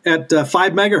at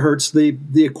 5 megahertz, the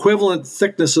equivalent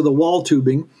thickness of the wall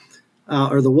tubing,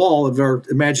 or the wall of our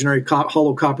imaginary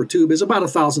hollow copper tube, is about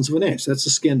 1/1000th of an inch. That's the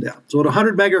skin down. So at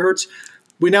 100 megahertz,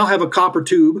 we now have a copper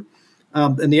tube,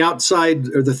 and the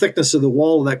outside or the thickness of the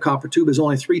wall of that copper tube is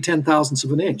only 3/10,000ths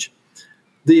of an inch.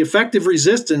 The effective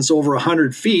resistance over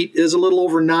 100 feet is a little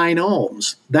over 9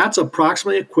 ohms. That's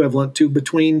approximately equivalent to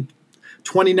between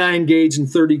 29 gauge and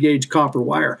 30 gauge copper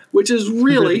wire, which is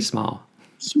really small.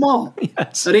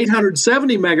 Yes. At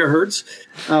 870 megahertz,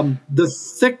 the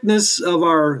thickness of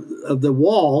the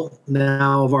wall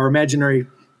now of our imaginary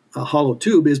hollow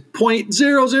tube is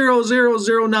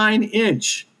 0.00009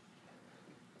 inch.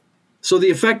 So the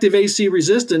effective AC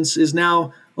resistance is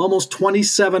now almost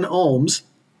 27 ohms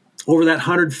over that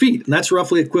 100 feet, and that's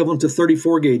roughly equivalent to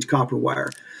 34 gauge copper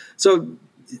wire. So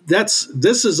this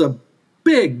is a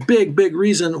big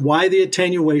reason why the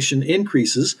attenuation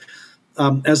increases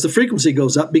as the frequency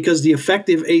goes up, because the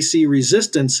effective AC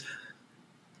resistance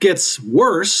gets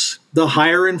worse the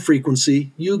higher in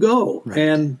frequency you go. Right.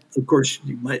 And of course,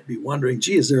 you might be wondering,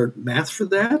 gee, is there math for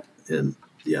that? And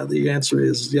yeah, the answer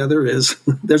is, yeah, there is.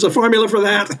 There's a formula for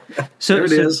that. There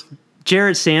it is.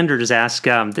 Jared Sanders asked,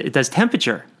 does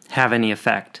temperature have any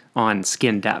effect on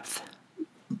skin depth?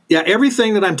 Yeah,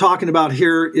 everything that I'm talking about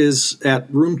here is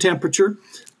at room temperature.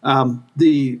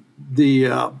 The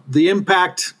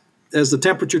impact as the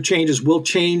temperature changes will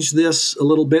change this a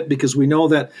little bit, because we know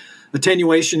that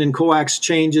attenuation in coax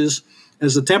changes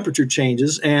as the temperature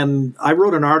changes. And I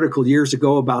wrote an article years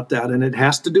ago about that, and it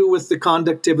has to do with the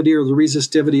conductivity or the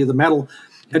resistivity of the metal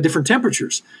at different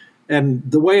temperatures. And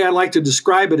the way I like to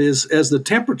describe it is, as the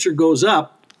temperature goes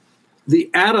up, the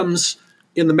atoms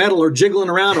in the metal are jiggling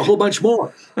around a whole bunch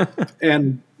more.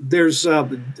 And there's,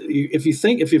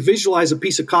 if you visualize a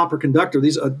piece of copper conductor,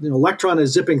 these electron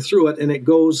is zipping through it, and it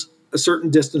goes a certain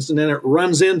distance, and then it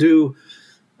runs into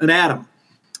an atom.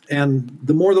 And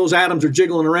the more those atoms are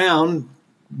jiggling around,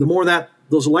 the more that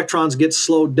those electrons get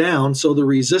slowed down, so the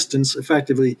resistance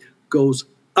effectively goes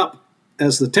up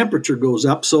as the temperature goes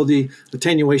up, so the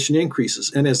attenuation increases.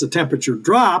 And as the temperature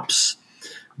drops,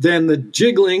 then the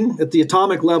jiggling at the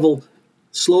atomic level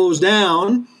slows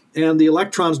down and the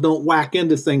electrons don't whack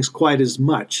into things quite as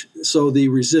much. So the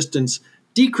resistance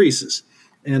decreases.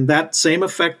 And that same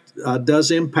effect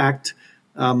does impact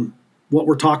what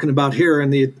we're talking about here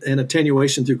in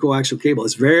attenuation through coaxial cable.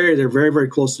 They're very, very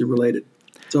closely related.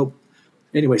 So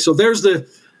anyway, so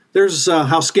there's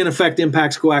how skin effect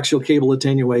impacts coaxial cable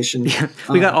attenuation. Yeah,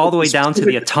 we got all the way down to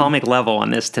the atomic level on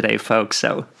this today, folks.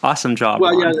 So awesome job.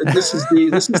 Well, Ron. yeah, this is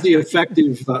the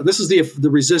effective. This is the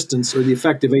resistance or the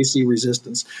effective AC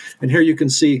resistance. And here you can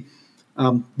see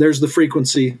there's the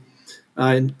frequency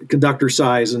and conductor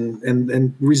size and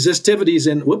resistivity is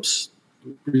in.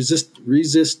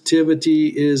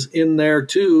 Resistivity is in there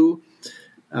too.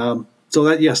 So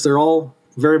that yes, they're all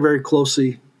very, very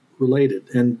closely related,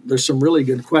 and there's some really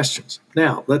good questions.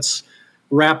 Now let's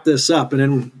wrap this up, and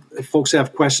then if folks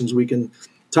have questions, we can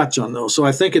touch on those. So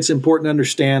I think it's important to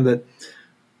understand that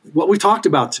what we talked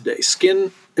about today,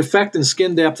 skin effect and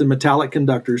skin depth and metallic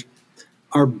conductors,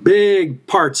 are big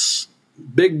parts,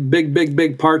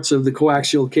 big parts of the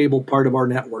coaxial cable part of our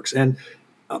networks. And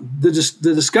the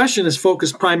discussion is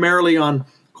focused primarily on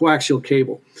coaxial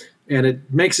cable, and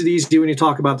it makes it easy when you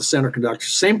talk about the center conductor.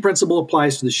 Same principle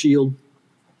applies to the shield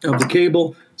of the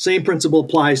cable. Same principle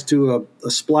applies to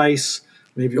a splice.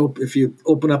 Maybe if you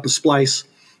open up a splice,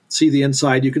 see the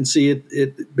inside, you can see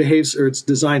it behaves, or it's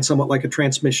designed somewhat like a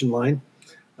transmission line.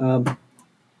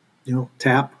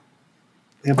 Tap,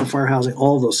 amplifier housing,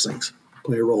 all those things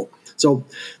play a role. So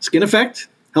skin effect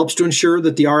helps to ensure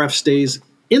that the RF stays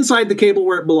inside the cable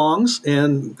where it belongs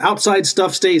and outside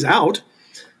stuff stays out,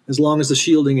 as long as the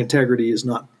shielding integrity is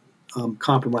not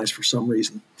compromised for some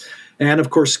reason. And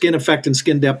of course, skin effect and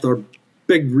skin depth are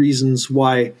big reasons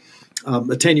why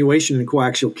attenuation in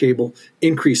coaxial cable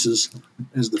increases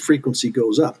as the frequency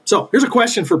goes up. So here's a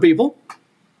question for people.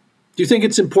 Do you think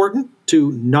it's important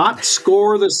to not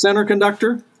score the center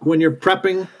conductor when you're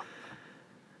prepping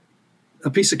a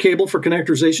piece of cable for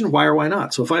connectorization? Why or why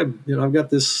not? So if I've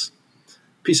got this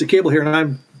piece of cable here and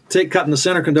I'm cutting the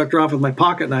center conductor off with my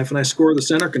pocket knife and I score the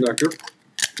center conductor, is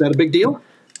that a big deal?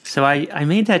 So I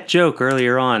made that joke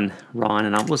earlier on, Ron,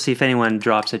 and we'll see if anyone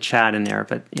drops a chat in there.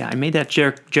 But yeah, I made that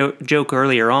joke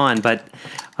earlier on. But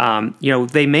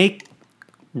they make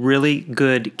really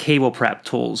good cable prep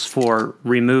tools for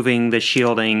removing the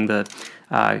shielding, the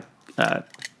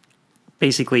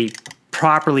basically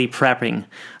properly prepping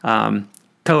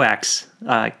coax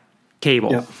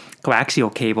cable, Yep.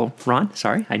 coaxial cable. Ron,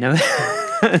 sorry, I know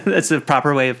that's the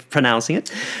proper way of pronouncing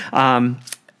it.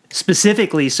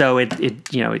 Specifically, so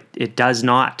it does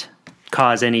not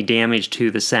cause any damage to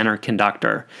the center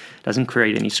conductor. It doesn't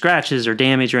create any scratches or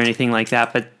damage or anything like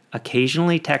that. But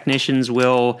occasionally, technicians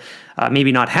will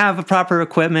maybe not have the proper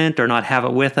equipment or not have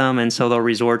it with them, and so they'll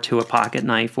resort to a pocket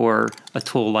knife or a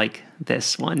tool like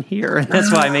this one here. And that's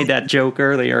why I made that joke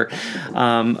earlier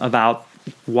about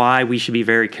why we should be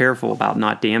very careful about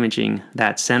not damaging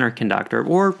that center conductor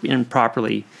or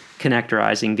improperly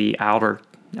connectorizing the outer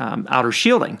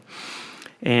shielding.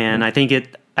 And I think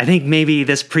maybe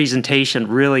this presentation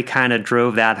really kind of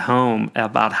drove that home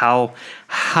about how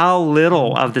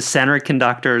little of the center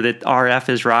conductor that RF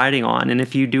is riding on. And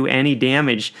if you do any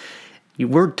damage,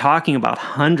 we're talking about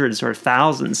hundreds or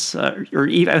thousands, or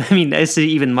even, it's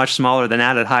even much smaller than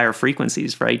that at higher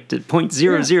frequencies, right? To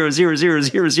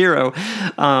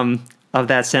 0.000000 of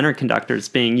that center conductor that's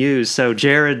being used. So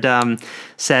Jared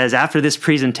says, after this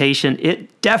presentation,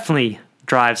 it definitely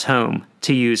drives home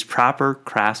to use proper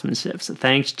craftsmanship. So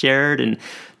thanks, Jared. And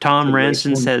Tom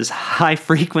Ranson says, high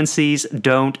frequencies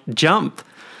don't jump.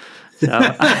 So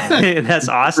that's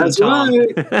awesome, That's Tom.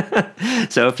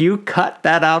 right. So if you cut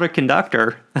that outer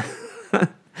conductor,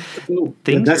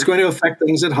 that's going to affect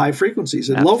things at high frequencies.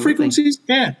 At low frequencies,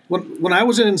 yeah. When I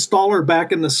was an installer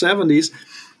back in the 70s,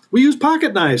 we used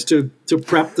pocket knives to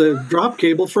prep the drop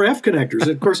cable for F connectors. And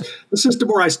of course, the system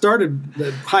where I started,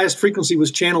 the highest frequency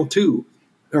was channel 13.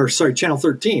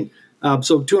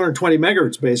 So 220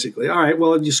 megahertz, basically. All right,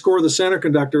 well, if you score the center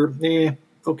conductor,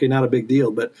 okay, not a big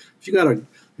deal. But if you got a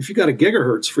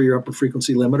gigahertz for your upper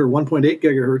frequency limit or 1.8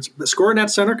 gigahertz, scoring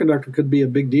that center conductor could be a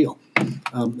big deal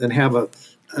and have a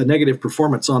negative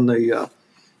performance on the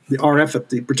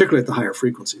RF particularly at the higher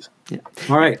frequencies. Yeah.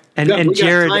 All right. And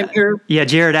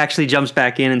Jared actually jumps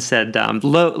back in and said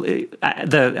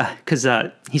because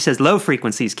he says low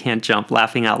frequencies can't jump,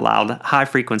 laughing out loud. High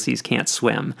frequencies can't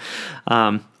swim.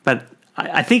 But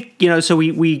I think so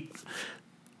we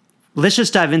let's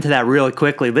just dive into that really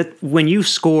quickly. When you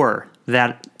score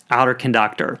that outer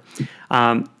conductor,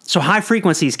 so high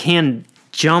frequencies can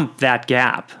jump that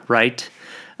gap, right?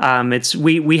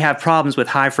 We have problems with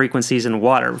high frequencies in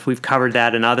water. We've covered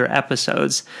that in other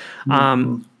episodes.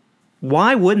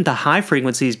 Why wouldn't the high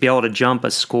frequencies be able to jump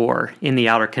a score in the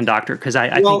outer conductor? Because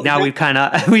I think now we kind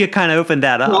of opened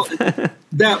that up. Well,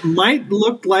 that might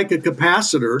look like a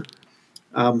capacitor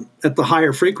at the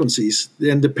higher frequencies,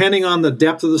 and depending on the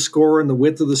depth of the score and the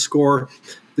width of the score,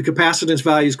 the capacitance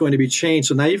value is going to be changed.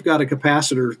 So now you've got a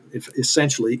capacitor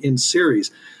essentially in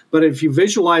series. But if you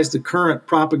visualize the current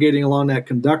propagating along that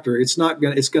conductor, it's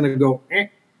going to go a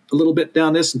little bit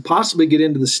down this and possibly get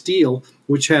into the steel,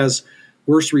 which has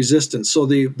worse resistance. So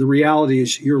the reality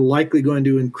is you're likely going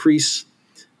to increase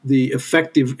the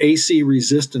effective AC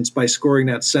resistance by scoring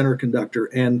that center conductor.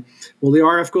 And will the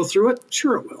RF go through it?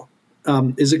 Sure it will.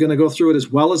 Is it going to go through it as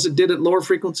well as it did at lower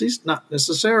frequencies? Not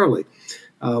necessarily.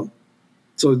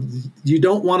 So you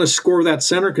don't want to score that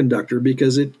center conductor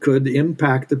because it could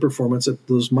impact the performance at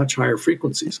those much higher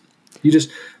frequencies.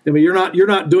 You're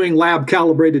not doing lab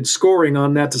calibrated scoring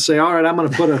on that to say, all right, I'm going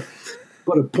to put a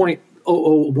 0.001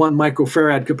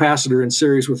 microfarad capacitor in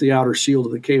series with the outer shield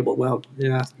of the cable. Well,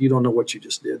 yeah, you don't know what you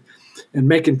just did. And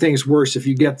making things worse, if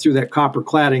you get through that copper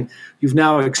cladding, you've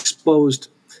now exposed,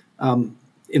 in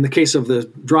the case of the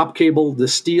drop cable, the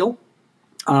steel.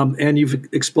 And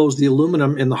you've exposed the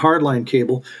aluminum in the hardline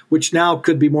cable, which now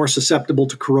could be more susceptible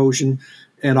to corrosion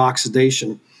and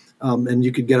oxidation. And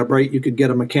you could get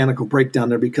a mechanical breakdown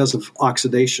there because of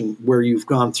oxidation where you've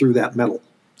gone through that metal.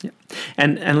 Yeah.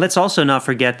 And let's also not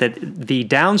forget that the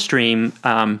downstream,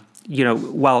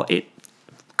 while it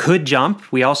could jump,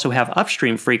 we also have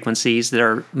upstream frequencies that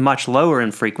are much lower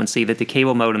in frequency that the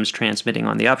cable modem's transmitting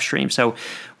on the upstream. So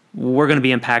we're going to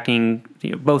be impacting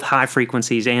both high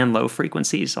frequencies and low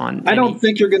frequencies on. I don't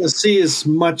think you're going to see as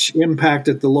much impact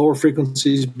at the lower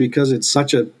frequencies because it's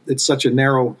such a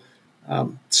narrow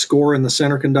score in the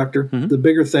center conductor. Mm-hmm. The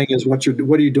bigger thing is what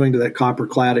are you doing to that copper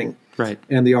cladding, right?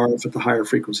 And the RF at the higher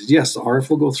frequencies. Yes, the RF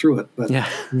will go through it, but yeah.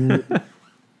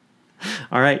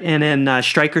 All right, and then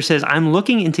Stryker says, I'm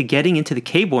looking into getting into the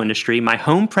cable industry. My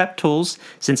home prep tools,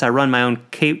 since I run my own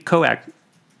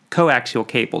coaxial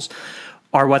cables,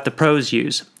 are what the pros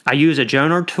use. I use a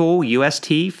Joner tool UST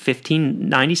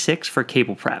 1596 for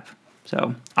cable prep.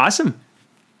 So awesome.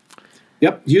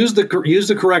 Yep, use the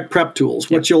correct prep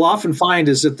tools. Yep. What you'll often find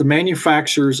is that the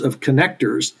manufacturers of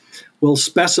connectors will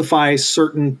specify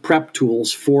certain prep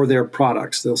tools for their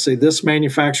products. They'll say this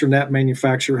manufacturer and that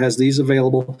manufacturer has these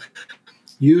available.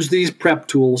 Use these prep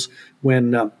tools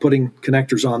when putting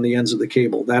connectors on the ends of the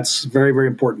cable. That's very, very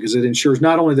important because it ensures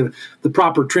not only the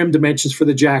proper trim dimensions for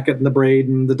the jacket and the braid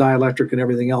and the dielectric and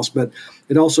everything else, but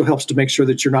it also helps to make sure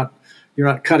that you're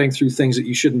not cutting through things that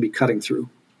you shouldn't be cutting through,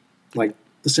 like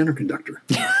the center conductor.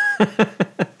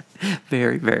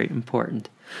 Very, very important.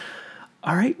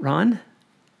 All right, Ron,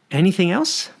 anything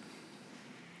else?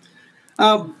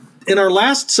 In our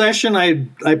last session,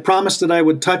 I promised that I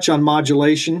would touch on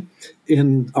modulation.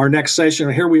 In our next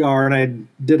session, here we are, and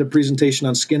I did a presentation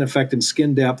on skin effect and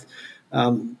skin depth.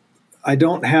 I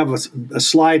don't have a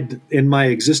slide in my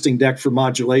existing deck for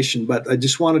modulation, but I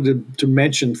just wanted to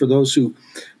mention for those who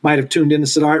might have tuned in and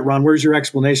said, all right, Ron, where's your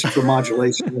explanation for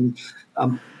modulation?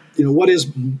 And what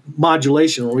is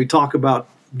modulation? When we talk about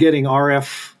getting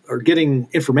RF or getting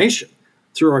information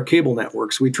through our cable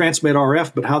networks, we transmit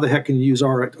RF, but how the heck can you use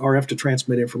RF to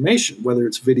transmit information, whether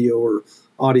it's video or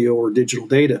audio or digital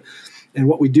data? And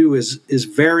what we do is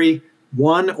vary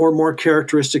one or more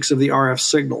characteristics of the RF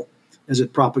signal as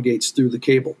it propagates through the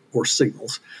cable or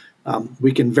signals.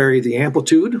 We can vary the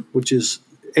amplitude, which is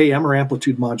AM or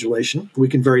amplitude modulation. We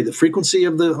can vary the frequency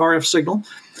of the RF signal.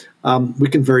 We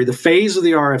can vary the phase of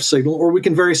the RF signal, or we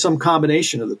can vary some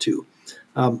combination of the two.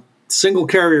 Single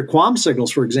carrier QAM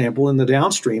signals, for example, in the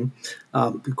downstream,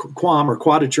 QAM or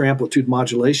quadrature amplitude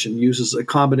modulation uses a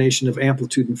combination of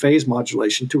amplitude and phase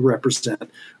modulation to represent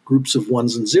groups of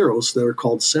ones and zeros that are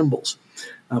called symbols.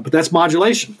 But that's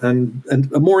modulation,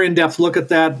 and a more in-depth look at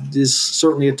that is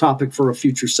certainly a topic for a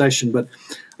future session. But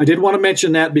I did want to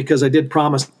mention that because I did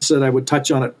promise that I would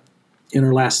touch on it in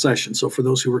our last session. So for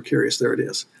those who were curious, there it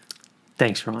is.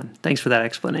 Thanks, Ron. Thanks for that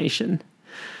explanation.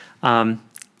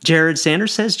 Jared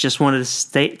Sanders says, just wanted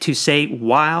to say,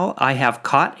 while I have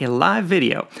caught a live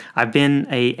video, I've been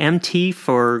a MT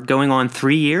for going on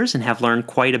 3 years and have learned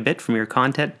quite a bit from your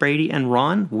content, Brady and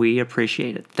Ron. We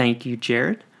appreciate it. Thank you,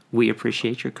 Jared. We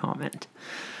appreciate your comment.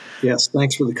 Yes,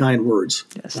 thanks for the kind words.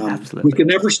 Yes, absolutely. We can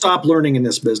never stop learning in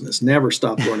this business. Never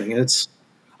stop learning.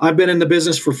 I've been in the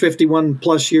business for 51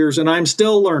 plus years, and I'm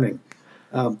still learning.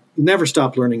 Never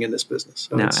stop learning in this business.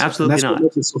 So no, absolutely not.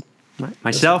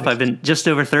 Myself, I've been just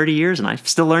over 30 years, and I'm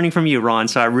still learning from you, Ron,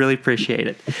 so I really appreciate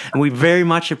it. And we very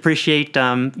much appreciate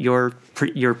your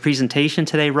presentation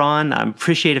today, Ron. I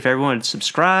appreciate if everyone would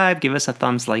subscribe, give us a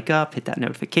thumbs up, hit that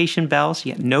notification bell so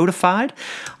you get notified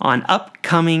on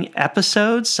upcoming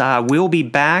episodes. We'll be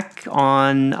back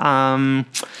on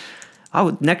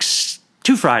next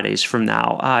 2 Fridays from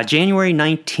now, January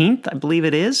 19th, I believe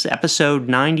it is, episode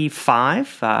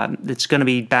 95. It's going to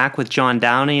be back with John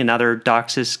Downey, another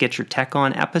DOCSIS Get Your Tech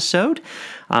On episode.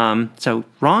 So,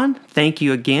 Ron, thank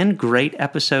you again. Great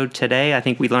episode today. I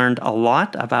think we learned a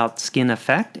lot about skin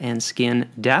effect and skin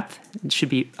depth. It should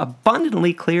be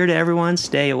abundantly clear to everyone.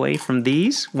 Stay away from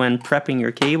these when prepping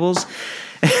your cables,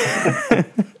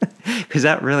 because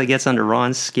that really gets under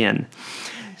Ron's skin.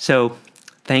 So,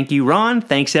 thank you, Ron.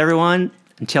 Thanks, everyone.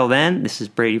 Until then, this is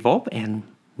Brady Volpe and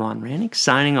Ron Rannick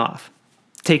signing off.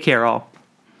 Take care, all.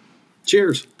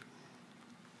 Cheers.